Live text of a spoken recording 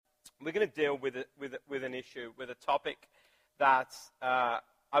We're going to deal with an issue, with a topic that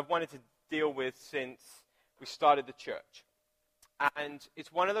I've wanted to deal with since we started the church. And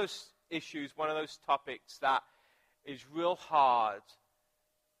it's one of those issues, one of those topics that is real hard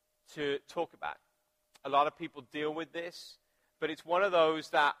to talk about. A lot of people deal with this, but it's one of those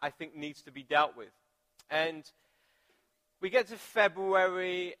that I think needs to be dealt with. And we get to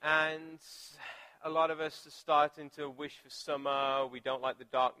February, and a lot of us are starting to wish for summer. We don't like the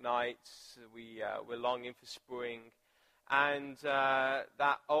dark nights. We're longing for spring. And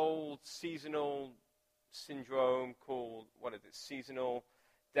that old seasonal syndrome called, seasonal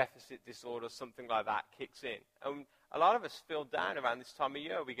deficit disorder, something like that, kicks in. And a lot of us feel down around this time of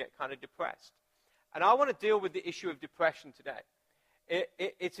year. We get kind of depressed. And I want to deal with the issue of depression today.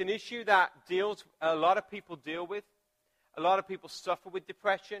 It's an issue that a lot of people deal with. A lot of people suffer with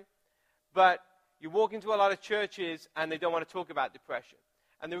depression. But you walk into a lot of churches and they don't want to talk about depression.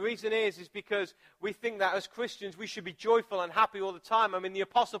 And the reason is because we think that as Christians we should be joyful and happy all the time. I mean, the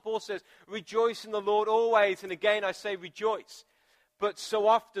Apostle Paul says, rejoice in the Lord always. And again, I say rejoice. But so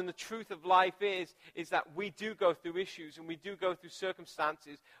often the truth of life is that we do go through issues and we do go through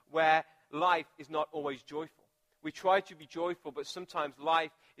circumstances where life is not always joyful. We try to be joyful, but sometimes life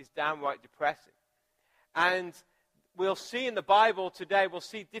is downright depressing. And we'll see in the Bible today, we'll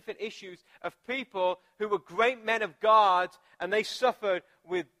see different issues of people who were great men of God and they suffered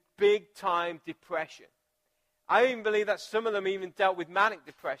with big-time depression. I even believe that some of them even dealt with manic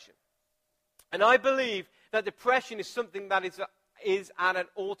depression. And I believe that depression is something that is at an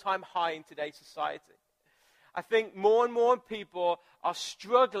all-time high in today's society. I think more and more people are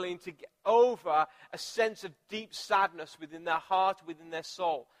struggling to get over a sense of deep sadness within their heart, within their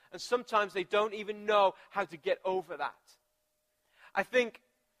soul. And sometimes they don't even know how to get over that. I think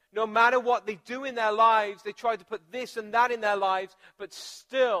no matter what they do in their lives, they try to put this and that in their lives, but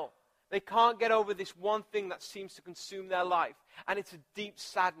still they can't get over this one thing that seems to consume their life. And it's a deep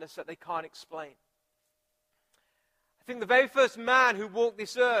sadness that they can't explain. I think the very first man who walked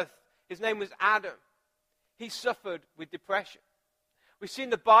this earth, his name was Adam. He suffered with depression. We see in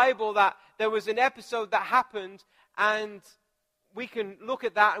the Bible that there was an episode that happened, and we can look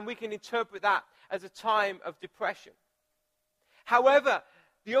at that and we can interpret that as a time of depression. However,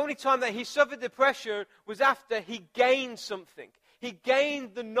 the only time that he suffered depression was after he gained something. He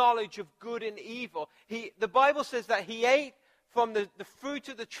gained the knowledge of good and evil. The Bible says that he ate from the fruit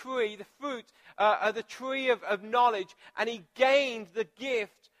of the tree, the tree of knowledge, and he gained the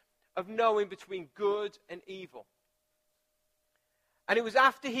gift of knowing between good and evil. And it was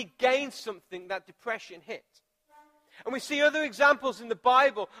after he gained something that depression hit. And we see other examples in the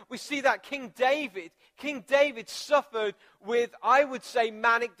Bible. We see that King David suffered with, I would say,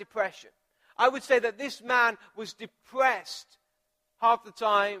 manic depression. I would say that this man was depressed half the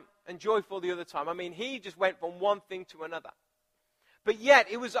time and joyful the other time. I mean, he just went from one thing to another. But yet,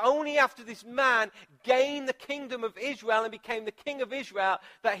 it was only after this man gained the kingdom of Israel and became the king of Israel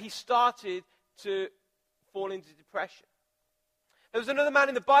that he started to fall into depression. There was another man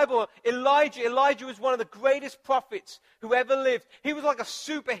in the Bible, Elijah. Elijah was one of the greatest prophets who ever lived. He was like a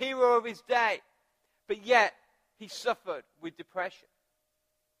superhero of his day. But yet, he suffered with depression.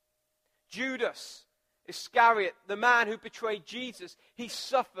 Judas Iscariot, the man who betrayed Jesus, he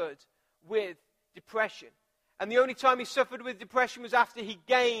suffered with depression. And the only time he suffered with depression was after he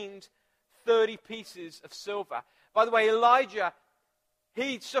gained 30 pieces of silver. By the way, Elijah,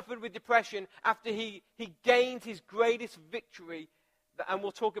 he suffered with depression after he gained his greatest victory. And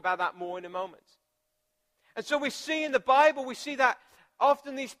we'll talk about that more in a moment. And so we see in the Bible, we see that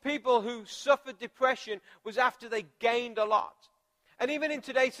often these people who suffered depression was after they gained a lot. And even in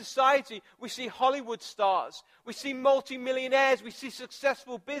today's society, we see Hollywood stars, we see multimillionaires, we see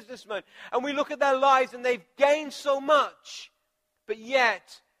successful businessmen, and we look at their lives and they've gained so much, but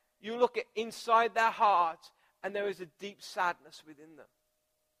yet you look at inside their heart and there is a deep sadness within them.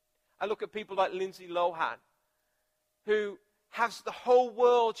 I look at people like Lindsay Lohan, who has the whole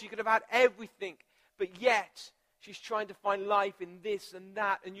world, she could have had everything, but yet she's trying to find life in this and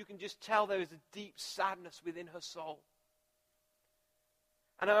that, and you can just tell there is a deep sadness within her soul.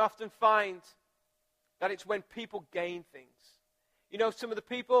 And I often find that it's when people gain things. You know, some of the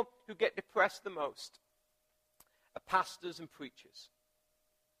people who get depressed the most are pastors and preachers.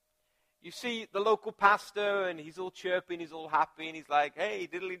 You see the local pastor, and he's all chirping, he's all happy, and he's like, hey,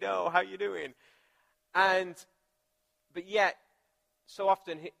 diddly-do, how you doing? But yet, so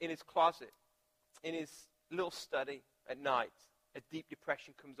often in his closet, in his little study at night, a deep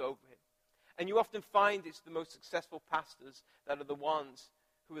depression comes over him. And you often find it's the most successful pastors that are the ones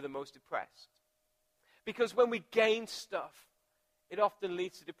who are the most depressed. Because when we gain stuff, it often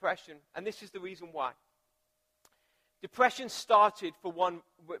leads to depression. And this is the reason why. Depression started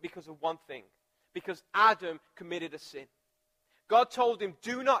because of one thing. Because Adam committed a sin. God told him,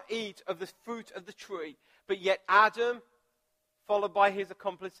 do not eat of the fruit of the tree. But yet Adam, followed by his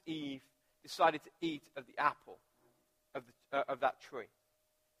accomplice Eve, decided to eat of the apple of that tree.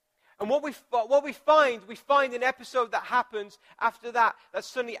 And what we find an episode that happens after that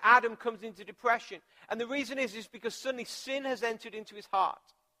suddenly Adam comes into depression. And the reason is because suddenly sin has entered into his heart.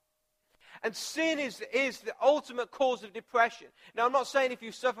 And sin is the ultimate cause of depression. Now, I'm not saying if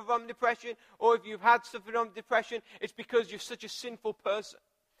you suffer from depression or if you've had suffered from depression, it's because you're such a sinful person.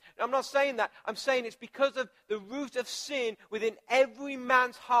 Now, I'm not saying that. I'm saying it's because of the root of sin within every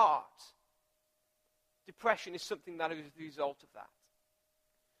man's heart. Depression is something that is the result of that.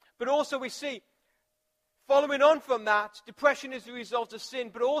 But also we see, following on from that, depression is the result of sin,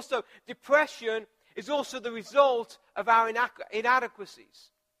 but also depression is also the result of our inadequacies.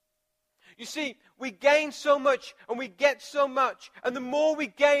 You see, we gain so much and we get so much, and the more we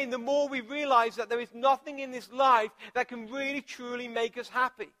gain, the more we realize that there is nothing in this life that can really truly make us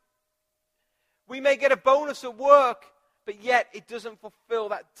happy. We may get a bonus at work, but yet it doesn't fulfill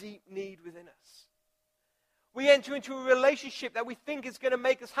that deep need within us. We enter into a relationship that we think is going to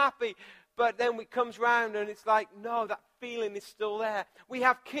make us happy, but then it comes round and it's like, no, that feeling is still there. We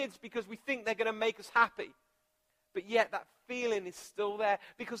have kids because we think they're going to make us happy, but yet that feeling is still there,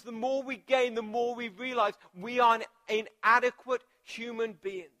 because the more we gain, the more we realize we are inadequate human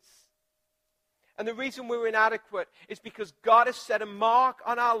beings. And the reason we're inadequate is because God has set a mark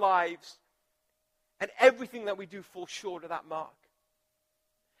on our lives, and everything that we do falls short of that mark.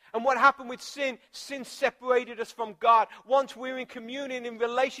 And what happened with sin? Sin separated us from God. Once we're in communion, in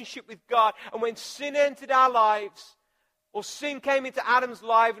relationship with God, and when sin entered our lives, or sin came into Adam's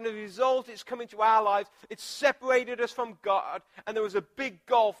life, and as a result it's come into our lives, it separated us from God, and there was a big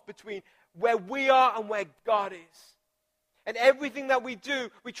gulf between where we are and where God is. And everything that we do,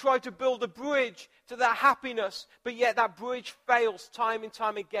 we try to build a bridge to that happiness, but yet that bridge fails time and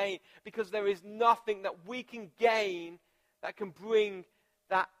time again, because there is nothing that we can gain that can bring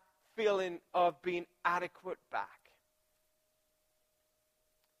that feeling of being adequate back.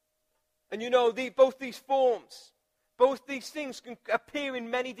 And you know, both these forms, both these things can appear in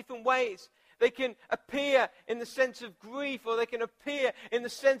many different ways. They can appear in the sense of grief, or they can appear in the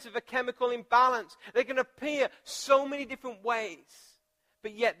sense of a chemical imbalance. They can appear so many different ways.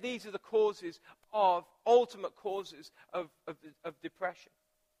 But yet these are the ultimate causes of depression.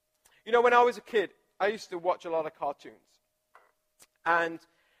 You know, when I was a kid, I used to watch a lot of cartoons. And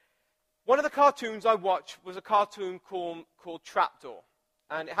one of the cartoons I watched was a cartoon called Trapdoor.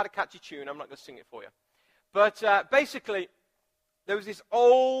 And it had a catchy tune. I'm not going to sing it for you. But basically, there was this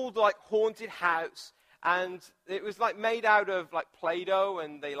old, haunted house, and it was, made out of, Play-Doh,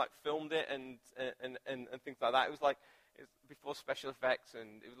 and they, filmed it and things like that. It was, before special effects,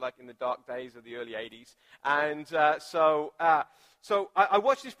 and it was, in the dark days of the early 80s. And so I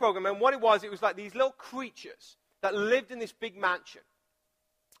watched this program, and what it was these little creatures that lived in this big mansion.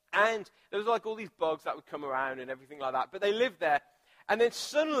 And there was, all these bugs that would come around and everything like that. But they lived there. And then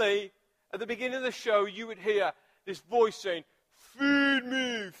suddenly, at the beginning of the show, you would hear this voice saying, "Feed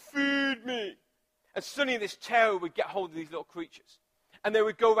me, feed me." And suddenly this terror would get hold of these little creatures. And they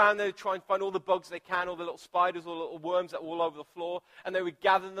would go around there to try and find all the bugs they can, all the little spiders, all the little worms that were all over the floor. And they would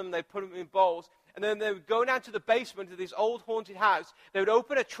gather them, they'd put them in bowls. And then they would go down to the basement of this old haunted house. They would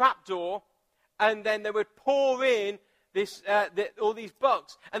open a trapdoor, and then they would pour in all these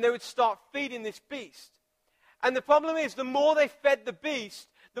bugs. And they would start feeding this beast. And the problem is, the more they fed the beast,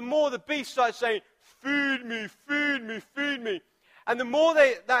 the more the beast started saying, "Feed me, feed me, feed me." And the more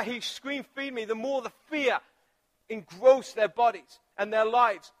that he screamed, "Feed me," the more the fear engrossed their bodies and their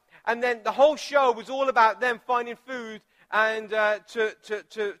lives. And then the whole show was all about them finding food and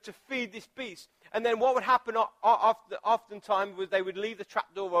to feed this beast. And then what would happen oftentimes was they would leave the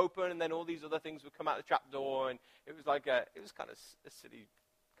trapdoor open, and then all these other things would come out the trapdoor, and it was it was kind of a silly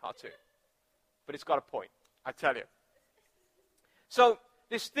cartoon. But it's got a point, I tell you. So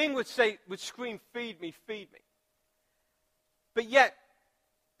this thing would scream, "Feed me, feed me." But yet,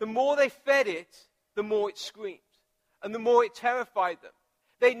 the more they fed it, the more it screamed. And the more it terrified them.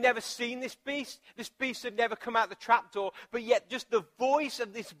 They'd never seen this beast. This beast had never come out the trapdoor. But yet, just the voice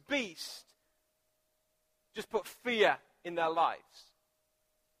of this beast just put fear in their lives.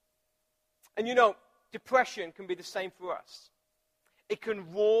 And you know, depression can be the same for us. It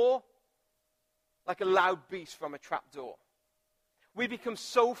can roar like a loud beast from a trapdoor. We become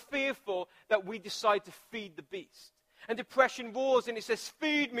so fearful that we decide to feed the beast. And depression roars and it says,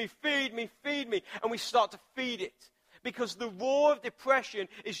 "Feed me, feed me, feed me." And we start to feed it. Because the roar of depression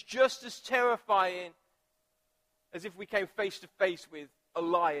is just as terrifying as if we came face to face with a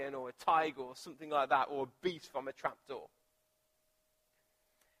lion or a tiger or something like that, or a beast from a trapdoor.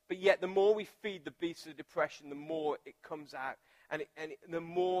 But yet, the more we feed the beast of depression, the more it comes out. And the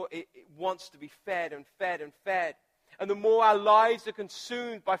more it wants to be fed and fed and fed. And the more our lives are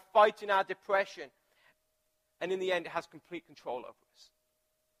consumed by fighting our depression. And in the end, it has complete control over us.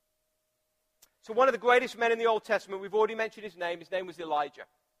 So one of the greatest men in the Old Testament, we've already mentioned his name was Elijah.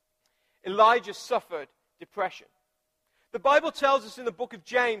 Elijah suffered depression. The Bible tells us in the book of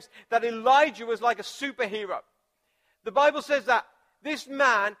James that Elijah was like a superhero. The Bible says that this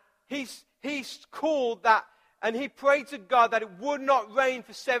man, he's called that, and he prayed to God that it would not rain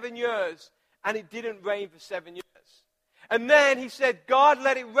for 7 years, and it didn't rain for 7 years. And then he said, God,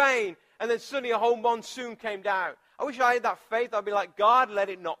 let it rain, and then suddenly a whole monsoon came down. I wish I had that faith. I'd be like, God, let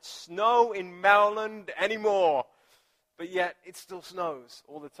it not snow in Maryland anymore. But yet, it still snows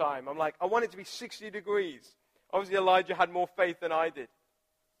all the time. I'm like, I want it to be 60 degrees. Obviously, Elijah had more faith than I did.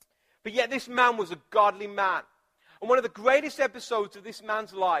 But yet, this man was a godly man. And one of the greatest episodes of this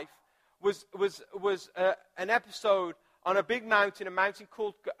man's life was an episode on a big mountain, a mountain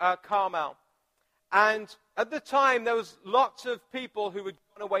called Carmel. And at the time, there was lots of people who had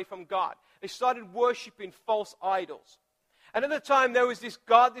gone away from God. They started worshipping false idols. And at the time, there was this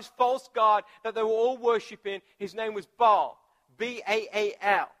god, this false god that they were all worshipping. His name was Baal,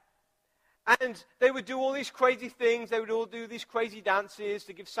 B-A-A-L. And they would do all these crazy things. They would all do these crazy dances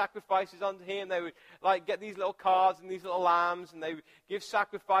to give sacrifices unto him. They would get these little calves and these little lambs, and they would give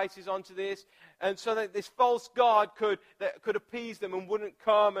sacrifices unto this. And so that this false god could appease them and wouldn't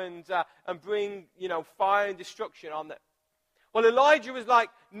come and bring, fire and destruction on them. Well, Elijah was like,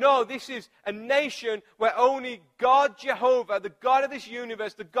 no, this is a nation where only God Jehovah, the God of this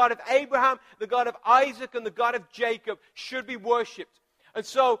universe, the God of Abraham, the God of Isaac, and the God of Jacob should be worshipped. And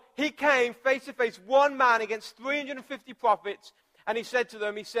so he came face to face, one man against 350 prophets, and he said to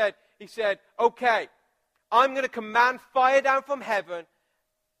them, he said, okay, I'm going to command fire down from heaven,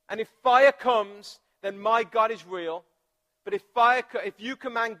 and if fire comes, then my God is real. But if you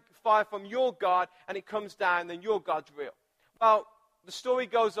command fire from your God and it comes down, then your God's real. Well, the story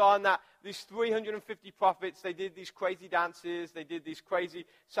goes on that these 350 prophets, they did these crazy dances, they did these crazy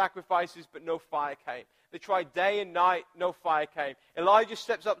sacrifices, but no fire came. They tried day and night, no fire came. Elijah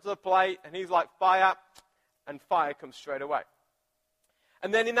steps up to the plate, and he's like, fire, and fire comes straight away.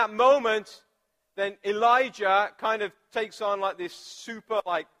 And then in that moment, then Elijah kind of takes on like this super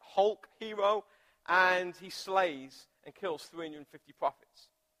like Hulk hero, and he slays and kills 350 prophets.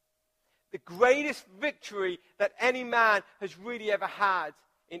 The greatest victory that any man has really ever had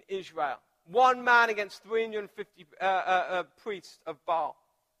in Israel. One man against 350 priests of Baal.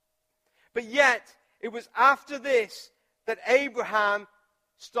 But yet, it was after this that Abraham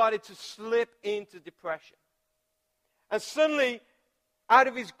started to slip into depression. And suddenly, out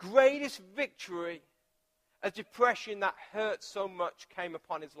of his greatest victory, a depression that hurt so much came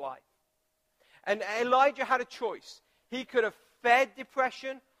upon his life. And Elijah had a choice. He could have fed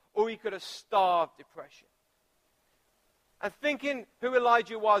depression, or he could have starved depression. And thinking who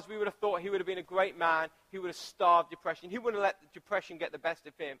Elijah was, we would have thought he would have been a great man. He would have starved depression. He wouldn't have let the depression get the best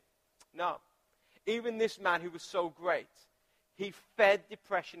of him. No. Even this man who was so great, he fed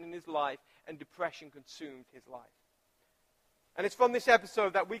depression in his life, and depression consumed his life. And it's from this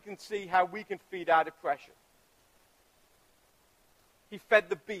episode that we can see how we can feed our depression. He fed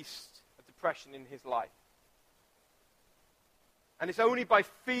the beast of depression in his life. And it's only by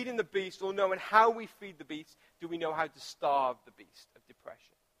feeding the beast, or knowing how we feed the beast, do we know how to starve the beast of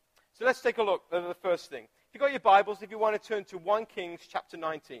depression. So let's take a look at the first thing. If you've got your Bibles, if you want to turn to 1 Kings chapter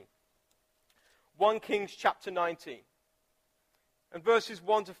 19. 1 Kings chapter 19. And verses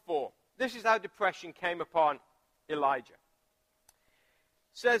 1 to 4. This is how depression came upon Elijah. It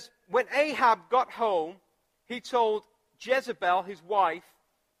says, when Ahab got home, he told Jezebel, his wife,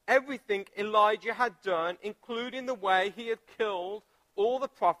 everything Elijah had done, including the way he had killed all the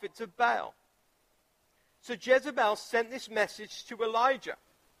prophets of Baal. So Jezebel sent this message to Elijah.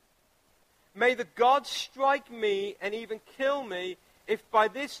 May the gods strike me and even kill me if by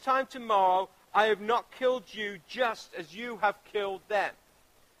this time tomorrow I have not killed you just as you have killed them.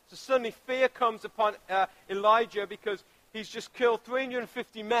 So suddenly fear comes upon Elijah because he's just killed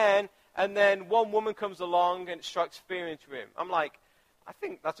 350 men, and then one woman comes along and it strikes fear into him. I'm like, I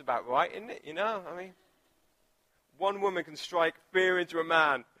think that's about right, isn't it? One woman can strike fear into a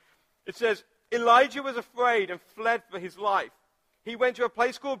man. It says, Elijah was afraid and fled for his life. He went to a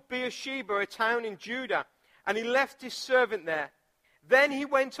place called Beersheba, a town in Judah, and he left his servant there. Then he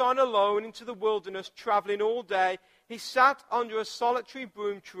went on alone into the wilderness, traveling all day. he sat under a solitary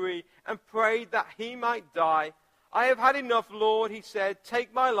broom tree and prayed that he might die. I have had enough, Lord, he said.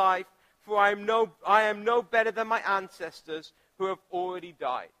 Take my life, for I am no better than my ancestors who have already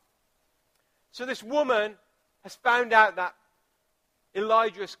died. So this woman has found out that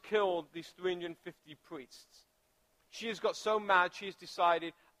Elijah has killed these 350 priests. She has got so mad, she has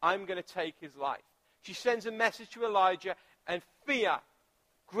decided, I'm going to take his life. She sends a message to Elijah, and fear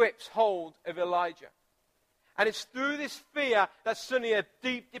grips hold of Elijah. And it's through this fear that suddenly a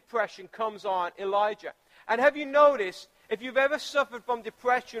deep depression comes on Elijah. And have you noticed, if you've ever suffered from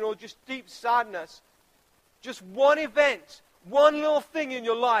depression or just deep sadness, just one event, one little thing in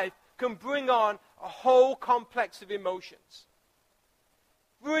your life can bring on a whole complex of emotions.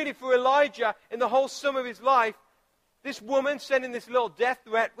 Really, for Elijah, in the whole sum of his life, this woman sending this little death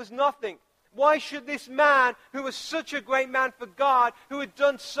threat was nothing. Why should this man, who was such a great man for God, who had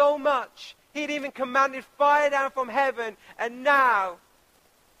done so much, he'd even commanded fire down from heaven, and now,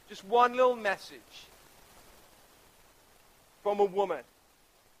 just one little message from a woman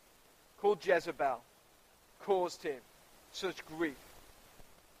called Jezebel caused him such grief.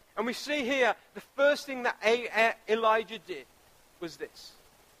 And we see here, the first thing that Elijah did was this.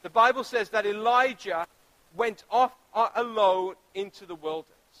 The Bible says that Elijah went off alone into the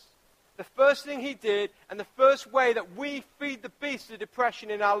wilderness. The first thing he did, and the first way that we feed the beast of depression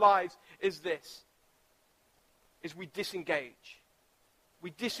in our lives is this, is we disengage.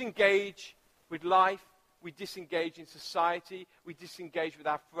 We disengage with life, we disengage in society, we disengage with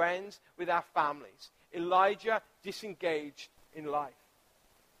our friends, with our families. Elijah disengaged in life.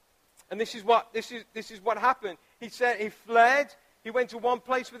 And this is what happened. He said he fled, he went to one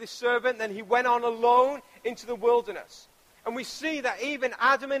place with his servant, then he went on alone into the wilderness. And we see that even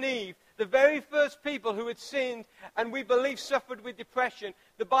Adam and Eve, the very first people who had sinned and we believe suffered with depression,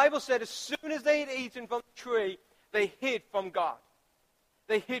 the Bible said as soon as they had eaten from the tree, they hid from God.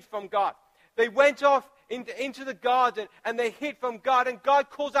 They hid from God. They went off into the garden and they hid from God. And God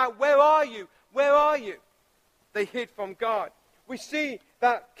calls out, where are you? Where are you? They hid from God. We see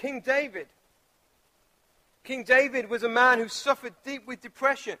that King David was a man who suffered deep with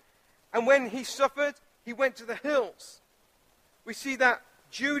depression. And when he suffered, he went to the hills. We see that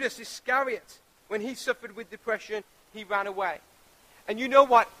Judas Iscariot, when he suffered with depression, he ran away. And you know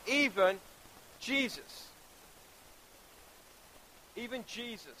what? Even Jesus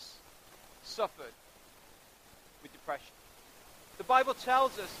suffered with depression. The Bible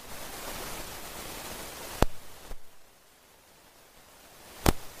tells us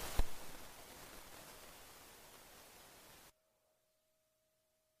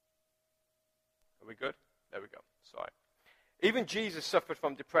Are we good? There we go. Sorry. Even Jesus suffered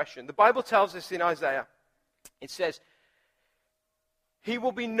from depression. The Bible tells us in Isaiah, it says, he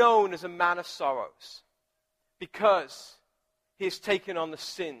will be known as a man of sorrows because he has taken on the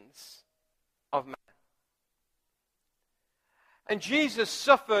sins of man. And Jesus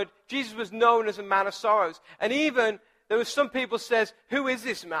suffered. Jesus was known as a man of sorrows. And even, there were some people says, who is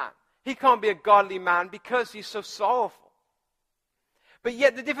this man? He can't be a godly man because he's so sorrowful. But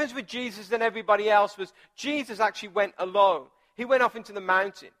yet the difference with Jesus and everybody else was Jesus actually went alone. He went off into the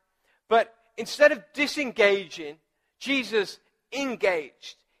mountain. But instead of disengaging, Jesus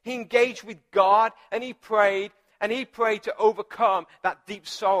engaged. He engaged with God and he prayed to overcome that deep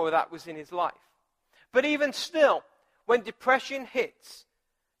sorrow that was in his life. But even still, when depression hits,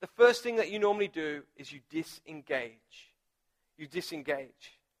 the first thing that you normally do is you disengage. You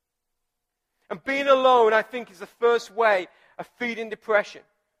disengage. And being alone, I think, is the first way of feeding depression.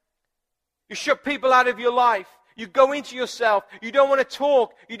 You shut people out of your life. You go into yourself. You don't want to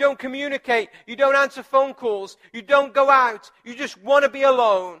talk. You don't communicate. You don't answer phone calls. You don't go out. You just want to be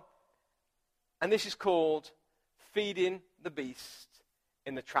alone. And this is called feeding the beast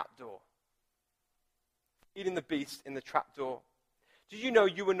in the trapdoor. Feeding the beast in the trapdoor. Did you know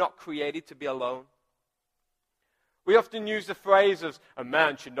you were not created to be alone? We often use the phrase as a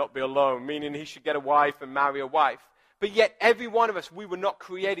man should not be alone, meaning he should get a wife and marry a wife. But yet every one of us, we were not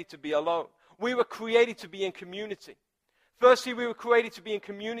created to be alone. We were created to be in community. Firstly, we were created to be in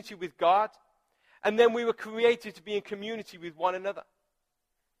community with God. And then we were created to be in community with one another.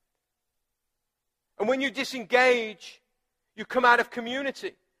 And when you disengage, you come out of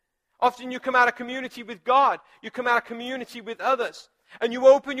community. Often you come out of community with God. You come out of community with others. And you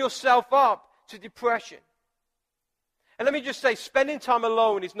open yourself up to depression. And let me just say, spending time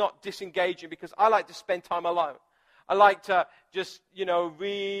alone is not disengaging, because I like to spend time alone. I like to just,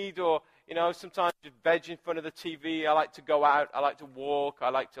 read, or, sometimes just veg in front of the TV. I like to go out. I like to walk. I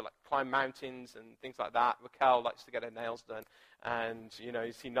like to climb mountains and things like that. Raquel likes to get her nails done. And, you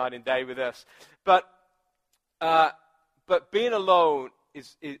see night and day with us. But But being alone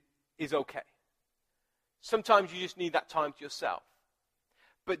is okay. Sometimes you just need that time to yourself.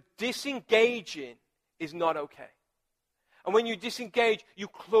 But disengaging is not okay. And when you disengage, you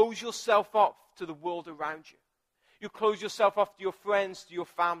close yourself off to the world around you. You close yourself off to your friends, to your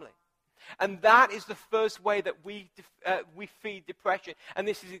family. And that is the first way that we feed depression. And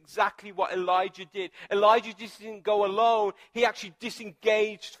this is exactly what Elijah did. Elijah just didn't go alone. He actually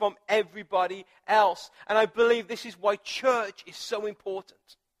disengaged from everybody else. And I believe this is why church is so important.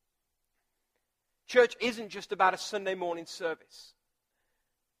 Church isn't just about a Sunday morning service.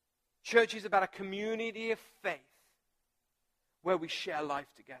 Church is about a community of faith where we share life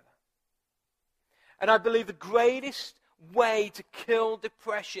together. And I believe the greatest way to kill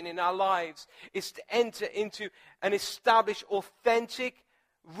depression in our lives is to enter into and establish authentic,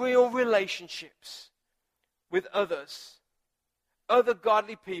 real relationships with others, other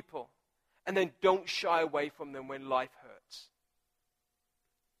godly people, and then don't shy away from them when life hurts.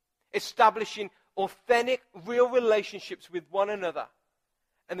 Establishing authentic, real relationships with one another,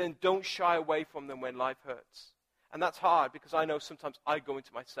 and then don't shy away from them when life hurts. And that's hard because I know sometimes I go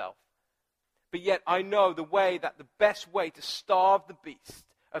into myself. But yet I know the best way to starve the beast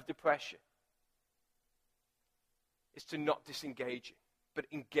of depression is to not disengage it, but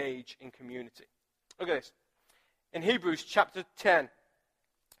engage in community. Look at this. In Hebrews chapter 10,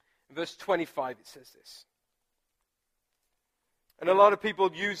 verse 25, it says this. And a lot of people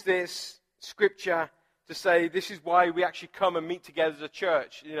use this scripture to say this is why we actually come and meet together as a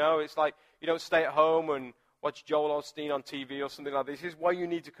church. You know, it's like you don't stay at home and watch Joel Osteen on TV or something like this. This is why you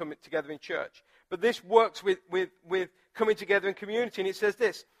need to come together in church. But this works with coming together in community. And it says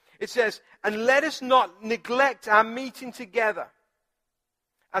this. It says, and let us not neglect our meeting together,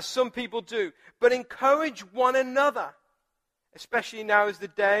 as some people do, but encourage one another, especially now as the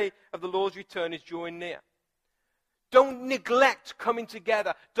day of the Lord's return is drawing near. Don't neglect coming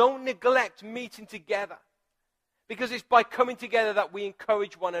together. Don't neglect meeting together. Because it's by coming together that we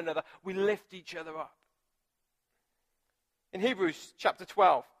encourage one another. We lift each other up. In Hebrews chapter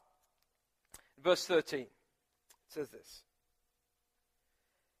 12, verse 13, it says this.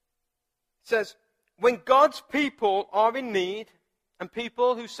 It says, when God's people are in need, and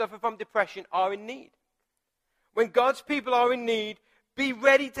people who suffer from depression are in need. When God's people are in need, be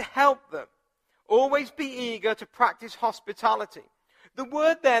ready to help them. Always be eager to practice hospitality. The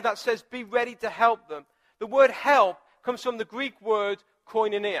word there that says be ready to help them, the word help comes from the Greek word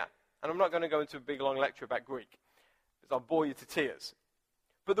koinonia. And I'm not going to go into a big long lecture about Greek, because I'll bore you to tears.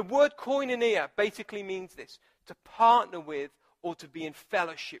 But the word koinonia basically means this, to partner with or to be in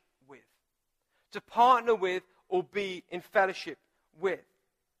fellowship with. To partner with or be in fellowship with.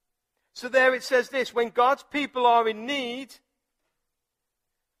 So there it says this, when God's people are in need,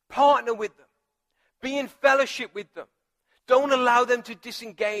 partner with them. Be in fellowship with them. Don't allow them to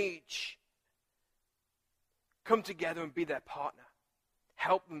disengage. Come together and be their partner.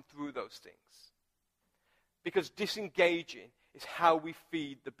 Help them through those things. Because disengaging is how we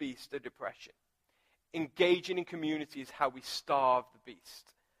feed the beast of depression. Engaging in community is how we starve the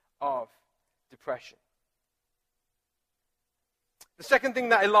beast of depression. The second thing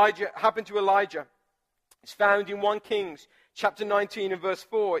that happened to Elijah is found in 1 Kings chapter 19 and verse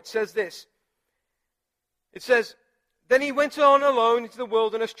 4. It says this. It says, then he went on alone into the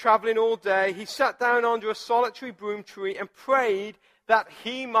wilderness, traveling all day. He sat down under a solitary broom tree and prayed that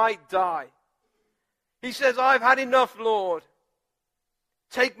he might die. He says, I've had enough, Lord.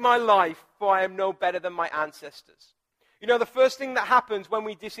 Take my life, for I am no better than my ancestors. You know, the first thing that happens when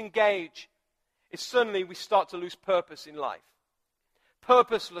we disengage is suddenly we start to lose purpose in life.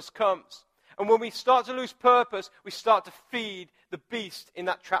 Purposeless comes. And when we start to lose purpose, we start to feed the beast in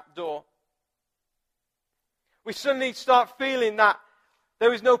that trap door. We suddenly start feeling that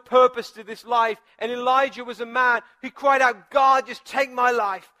there is no purpose to this life. And Elijah was a man who cried out, God, just take my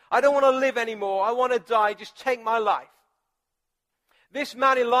life. I don't want to live anymore. I want to die. Just take my life. This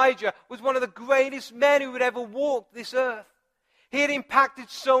man, Elijah, was one of the greatest men who had ever walked this earth. He had impacted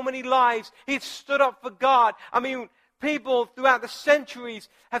so many lives. He had stood up for God. I mean, people throughout the centuries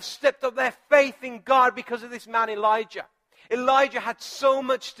have stepped up their faith in God because of this man, Elijah. Elijah had so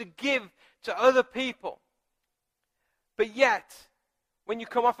much to give to other people. But yet, when you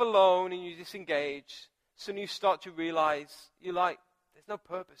come off alone and you disengage, suddenly you start to realize, there's no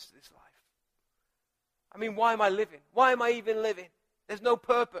purpose to this life. I mean, why am I living? Why am I even living? There's no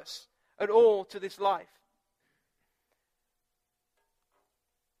purpose at all to this life.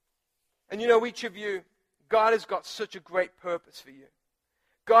 And you know, each of you, God has got such a great purpose for you.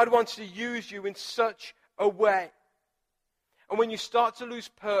 God wants to use you in such a way. And when you start to lose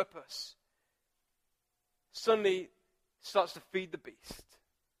purpose, suddenly starts to feed the beast.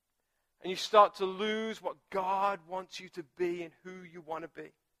 And you start to lose what God wants you to be and who you want to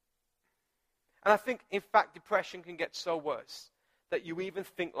be. And I think, in fact, depression can get so worse that you even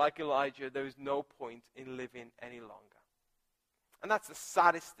think like Elijah, there is no point in living any longer. And that's the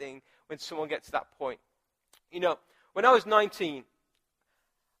saddest thing when someone gets to that point. You know, when I was 19,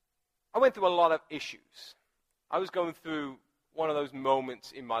 I went through a lot of issues. I was going through one of those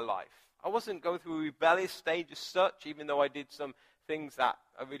moments in my life. I wasn't going through a rebellious stage as such, even though I did some things that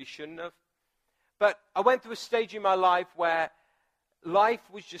I really shouldn't have. But I went through a stage in my life where life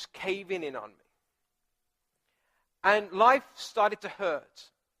was just caving in on me. And life started to hurt.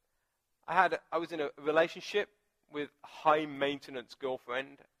 I was in a relationship with a high-maintenance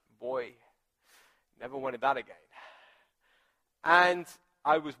girlfriend. Boy, never wanted that again. And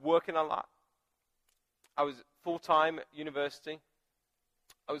I was working a lot. I was full-time at university.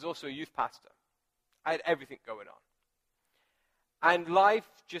 I was also a youth pastor. I had everything going on. And life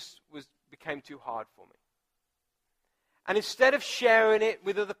just became too hard for me. And instead of sharing it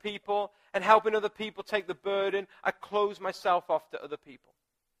with other people and helping other people take the burden, I closed myself off to other people.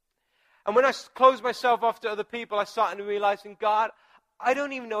 And when I closed myself off to other people, I started realizing, God, I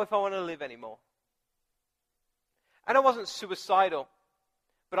don't even know if I want to live anymore. And I wasn't suicidal,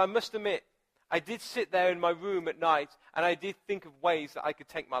 but I must admit, I did sit there in my room at night and I did think of ways that I could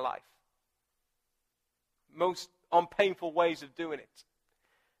take my life. Most unpainful ways of doing it.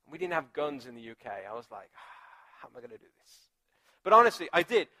 We didn't have guns in the UK. I was like, how am I going to do this? But honestly, I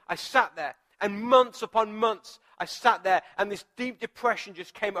did. I sat there, and months upon months, I sat there, and this deep depression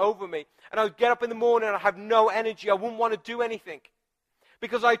just came over me. And I would get up in the morning, and I'd have no energy. I wouldn't want to do anything.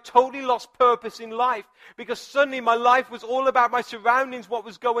 Because I totally lost purpose in life. Because suddenly my life was all about my surroundings, what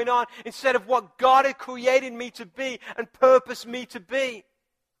was going on, instead of what God had created me to be and purposed me to be.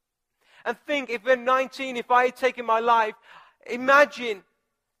 And think, if at 19, if I had taken my life, imagine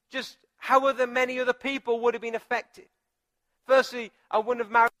just how many other people would have been affected. Firstly, I wouldn't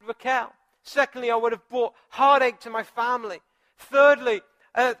have married Raquel. Secondly, I would have brought heartache to my family. Thirdly,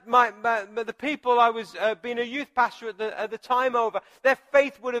 the people I was being a youth pastor at the time over, their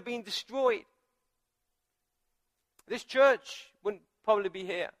faith would have been destroyed. This church wouldn't probably be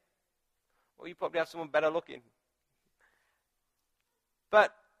here. Or you probably have someone better looking.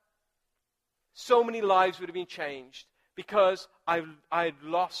 But so many lives would have been changed because I had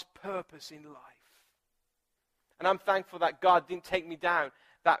lost purpose in life. And I'm thankful that God didn't take me down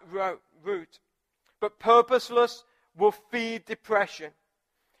that route. But purposeless will feed depression.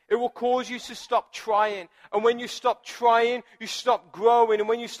 It will cause you to stop trying. And when you stop trying, you stop growing. And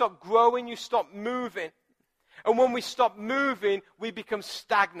when you stop growing, you stop moving. And when we stop moving, we become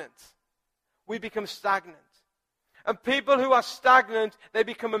stagnant. We become stagnant. And people who are stagnant, they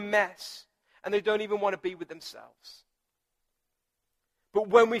become a mess. And they don't even want to be with themselves. But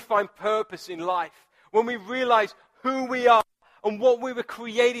when we find purpose in life, when we realize who we are and what we were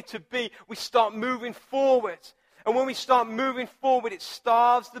created to be, we start moving forward. And when we start moving forward, it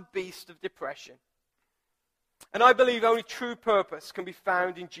starves the beast of depression. And I believe only true purpose can be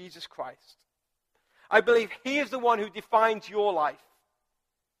found in Jesus Christ. I believe He is the one who defines your life.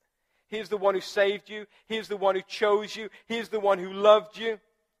 He is the one who saved you. He is the one who chose you. He is the one who loved you.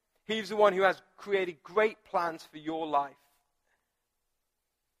 He is the one who has created great plans for your life.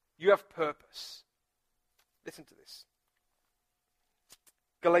 You have purpose. Listen to this.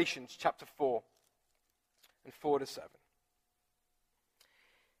 Galatians chapter 4 and 4-7.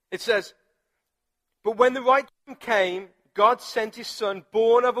 It says, "But when the right time came, God sent His Son,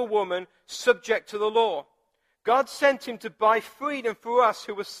 born of a woman, subject to the law. God sent Him to buy freedom for us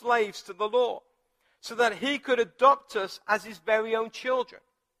who were slaves to the law, so that He could adopt us as His very own children.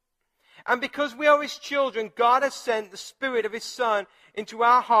 And because we are His children, God has sent the Spirit of His Son into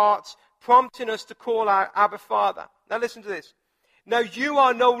our hearts, prompting us to call out, Abba, Father." Now listen to this. "Now you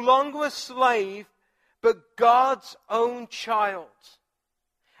are no longer a slave, but God's own child.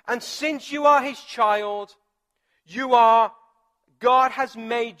 And since you are His child, God has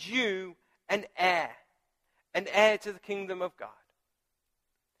made you an heir to the kingdom of God."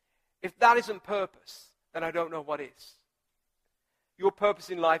 If that isn't purpose, then I don't know what is. Your purpose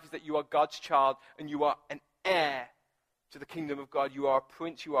in life is that you are God's child and you are an heir to the kingdom of God. You are a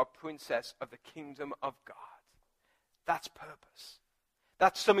prince, you are a princess of the kingdom of God. That's purpose.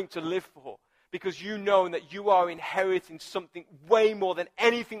 That's something to live for, because you know that you are inheriting something way more than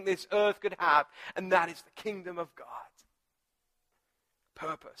anything this earth could have, and that is the kingdom of God.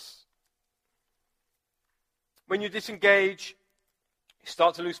 Purpose. When you disengage, you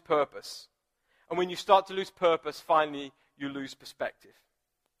start to lose purpose. And when you start to lose purpose, finally, you lose perspective.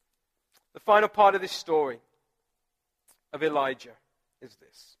 The final part of this story of Elijah is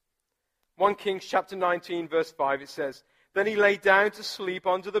this. 1 Kings chapter 19, verse 5, it says, "Then he lay down to sleep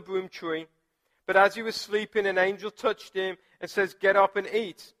under the broom tree. But as he was sleeping, an angel touched him and says, 'Get up and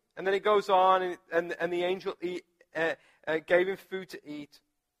eat.' And then it goes on, and the angel gave him food to eat.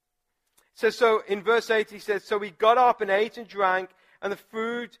 It says, so in verse 8, he says, so he got up and ate and drank, and the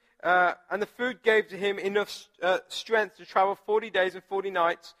food gave to him enough strength to travel 40 days and 40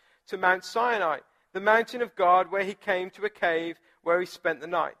 nights to Mount Sinai, the mountain of God, where he came to a cave where he spent the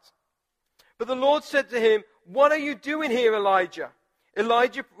night. But the Lord said to him, 'What are you doing here, Elijah?'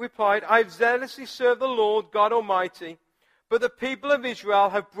 Elijah replied, 'I have zealously served the Lord God Almighty, but the people of Israel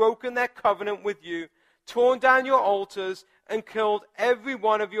have broken their covenant with you, torn down your altars, and killed every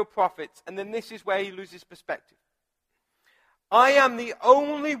one of your prophets.'" And then this is where he loses perspective. "I am the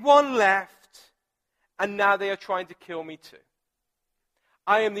only one left, and now they are trying to kill me too."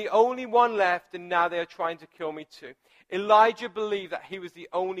 I am the only one left, and now they are trying to kill me too. Elijah believed that he was the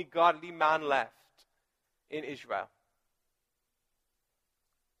only godly man left in Israel.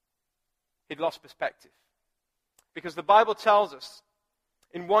 He'd lost perspective. Because the Bible tells us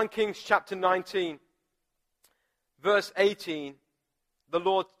in 1 Kings chapter 19, verse 18, the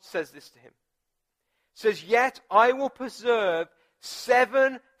Lord says this to him. It says, "Yet I will preserve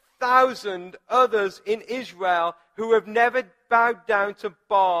 7,000 others in Israel who have never bowed down to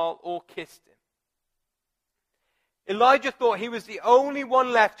Baal or kissed him." Elijah thought he was the only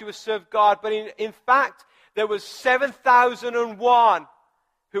one left who had served God, but in fact, there was 7,001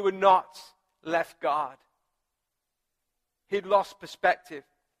 who had not left God. He'd lost perspective.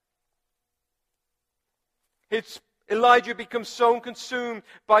 Elijah became so consumed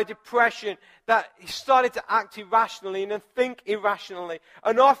by depression that he started to act irrationally and then think irrationally.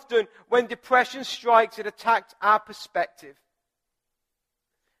 And often, when depression strikes, it attacks our perspective.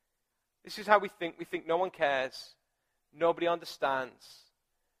 This is how we think. We think no one cares. Nobody understands.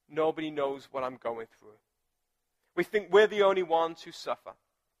 Nobody knows what I'm going through. We think we're the only ones who suffer.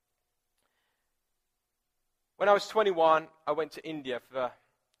 When I was 21, I went to India for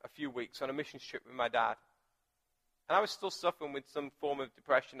a few weeks on a missions trip with my dad. And I was still suffering with some form of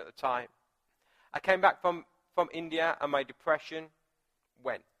depression at the time. I came back from India and my depression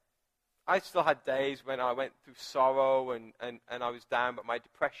went. I still had days when I went through sorrow and I was down, but my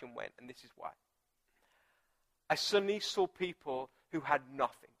depression went, and this is why. I suddenly saw people who had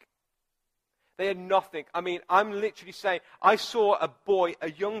nothing. They had nothing. I mean, I'm literally saying, I saw a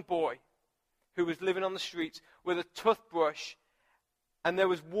young boy, who was living on the streets with a toothbrush, and there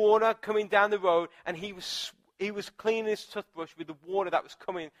was water coming down the road, and he was cleaning his toothbrush with the water that was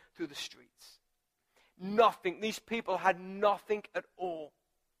coming through the streets. Nothing. These people had nothing at all.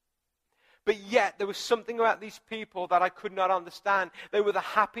 But yet, there was something about these people that I could not understand. They were the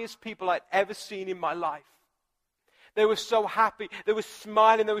happiest people I'd ever seen in my life. They were so happy. They were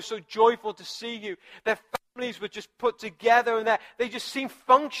smiling. They were so joyful to see you. Their families were just put together, and they just seemed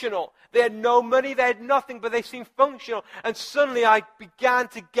functional. They had no money. They had nothing, but they seemed functional. And suddenly I began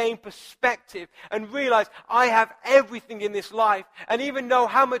to gain perspective and realize I have everything in this life. And even though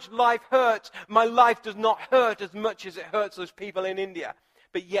how much life hurts, my life does not hurt as much as it hurts those people in India.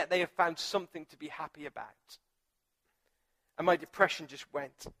 But yet they have found something to be happy about. And my depression just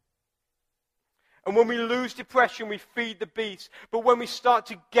went. And when we lose depression, we feed the beast. But when we start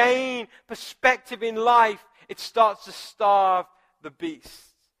to gain perspective in life, it starts to starve the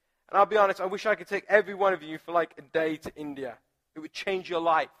beast. And I'll be honest, I wish I could take every one of you for like a day to India. It would change your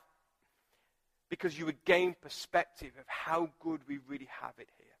life. Because you would gain perspective of how good we really have it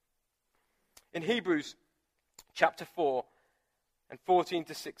here. In Hebrews chapter 4 and 14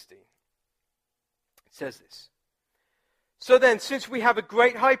 to 16, it says this. "So then, since we have a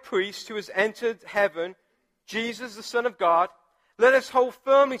great high priest who has entered heaven, Jesus, the Son of God, let us hold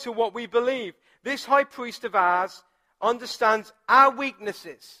firmly to what we believe. This high priest of ours understands our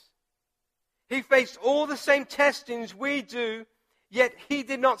weaknesses. He faced all the same testings we do, yet he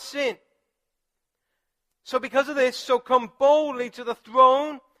did not sin. So because of this, so come boldly to the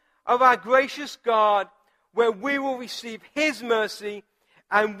throne of our gracious God, where we will receive his mercy,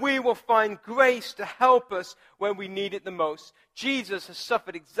 and we will find grace to help us when we need it the most." Jesus has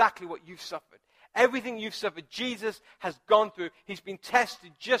suffered exactly what you've suffered. Everything you've suffered, Jesus has gone through. He's been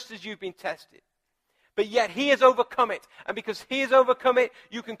tested just as you've been tested. But yet he has overcome it. And because he has overcome it,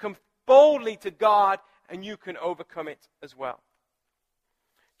 you can come boldly to God and you can overcome it as well.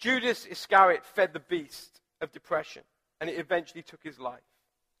 Judas Iscariot fed the beast of depression, and it eventually took his life.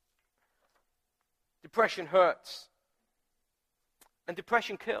 Depression hurts. And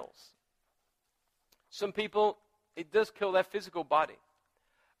depression kills. Some people, it does kill their physical body.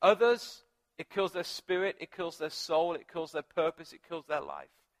 Others, It kills their spirit, it kills their soul, it kills their purpose, it kills their life.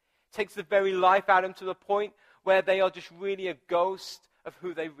 It takes the very life out of them to the point where they are just really a ghost of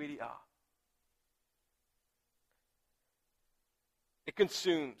who they really are. It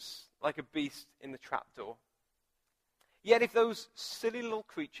consumes like a beast in the trapdoor. Yet if those silly little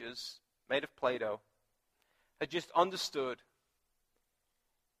creatures made of Play-Doh had just understood,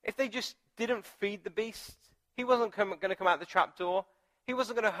 if they just didn't feed the beast, he wasn't going to come out the trapdoor, he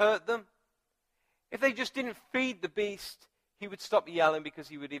wasn't going to hurt them. If they just didn't feed the beast, he would stop yelling because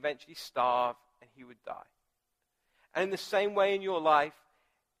he would eventually starve and he would die. And in the same way in your life,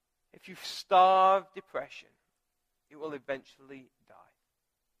 if you starve depression, it will eventually die.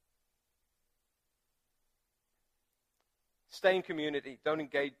 Stay in community. Don't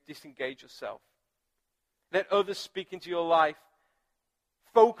disengage yourself. Let others speak into your life.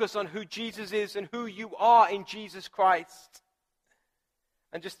 Focus on who Jesus is and who you are in Jesus Christ.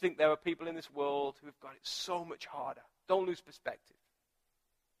 And just think there are people in this world who have got it so much harder. Don't lose perspective.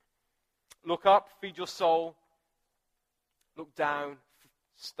 Look up, feed your soul. Look down,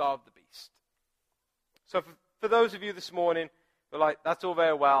 starve the beast. So for those of you this morning who are like, that's all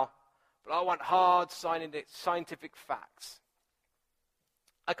very well, but I want hard scientific facts.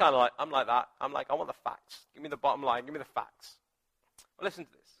 I'm like that. I'm like, I want the facts. Give me the bottom line. Give me the facts. Well, listen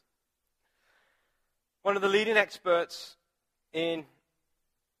to this. One of the leading experts in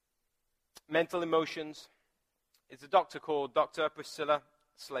mental emotions is a doctor called Dr. Priscilla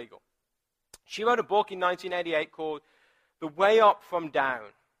Slagle. She wrote a book in 1988 called The Way Up from Down.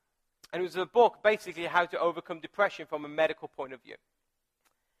 And it was a book basically how to overcome depression from a medical point of view.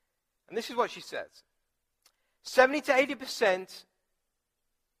 And this is what she says. 70 to 80%,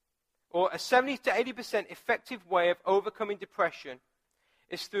 or a 70 to 80% effective way of overcoming depression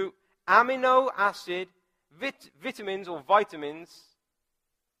is through amino acid, vitamins,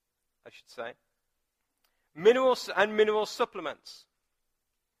 I should say, minerals and mineral supplements.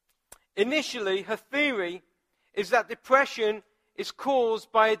 Initially, her theory is that depression is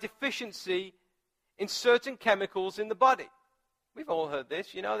caused by a deficiency in certain chemicals in the body. We've all heard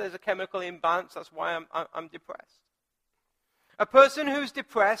this. You know, there's a chemical imbalance. That's why I'm depressed. A person who's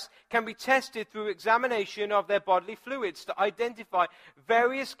depressed can be tested through examination of their bodily fluids to identify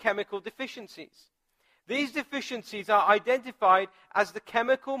various chemical deficiencies. These deficiencies are identified as the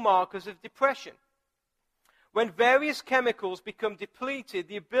chemical markers of depression. When various chemicals become depleted,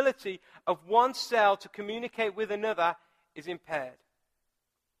 the ability of one cell to communicate with another is impaired.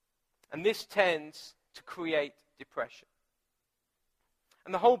 And this tends to create depression.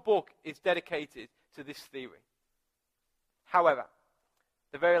 And the whole book is dedicated to this theory. However,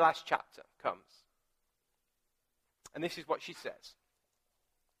 the very last chapter comes. And this is what she says.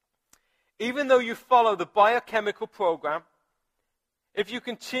 Even though you follow the biochemical program, if you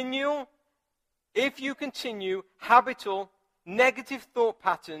continue habitual negative thought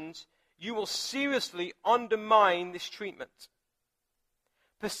patterns, you will seriously undermine this treatment.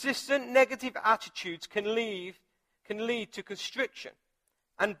 Persistent negative attitudes can lead to constriction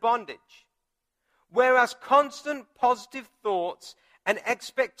and bondage, whereas constant positive thoughts and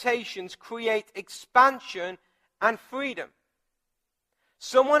expectations create expansion and freedom.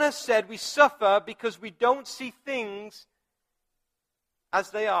 Someone has said we suffer because we don't see things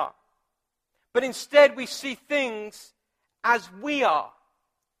as they are, but instead we see things as we are.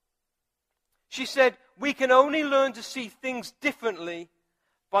 She said we can only learn to see things differently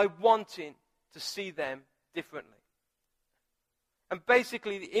by wanting to see them differently. And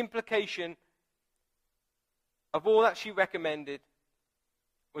basically the implication of all that she recommended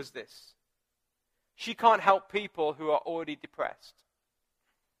was this. She can't help people who are already depressed.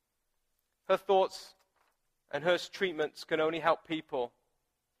 Her thoughts and her treatments can only help people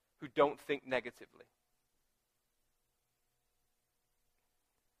who don't think negatively.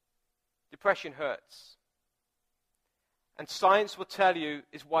 Depression hurts. And science will tell you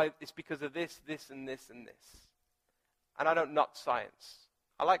it's because of this, this, and this, and this. And I don't knock science.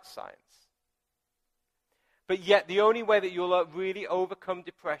 I like science. But yet the only way that you'll really overcome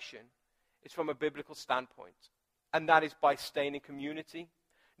depression is from a biblical standpoint. And that is by staying in community,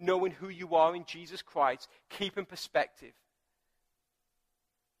 knowing who you are in Jesus Christ, keeping perspective,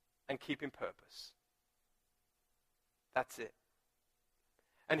 and keeping purpose. That's it.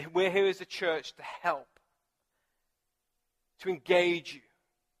 And we're here as a church to help, to engage you,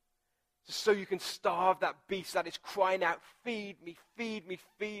 so you can starve that beast that is crying out, feed me, feed me,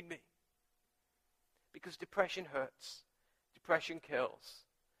 feed me. Because depression hurts, depression kills,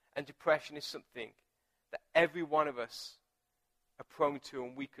 and depression is something that every one of us are prone to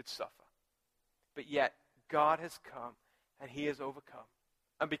and we could suffer. But yet, God has come and He has overcome.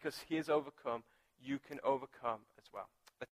 And because he has overcome, you can overcome as well.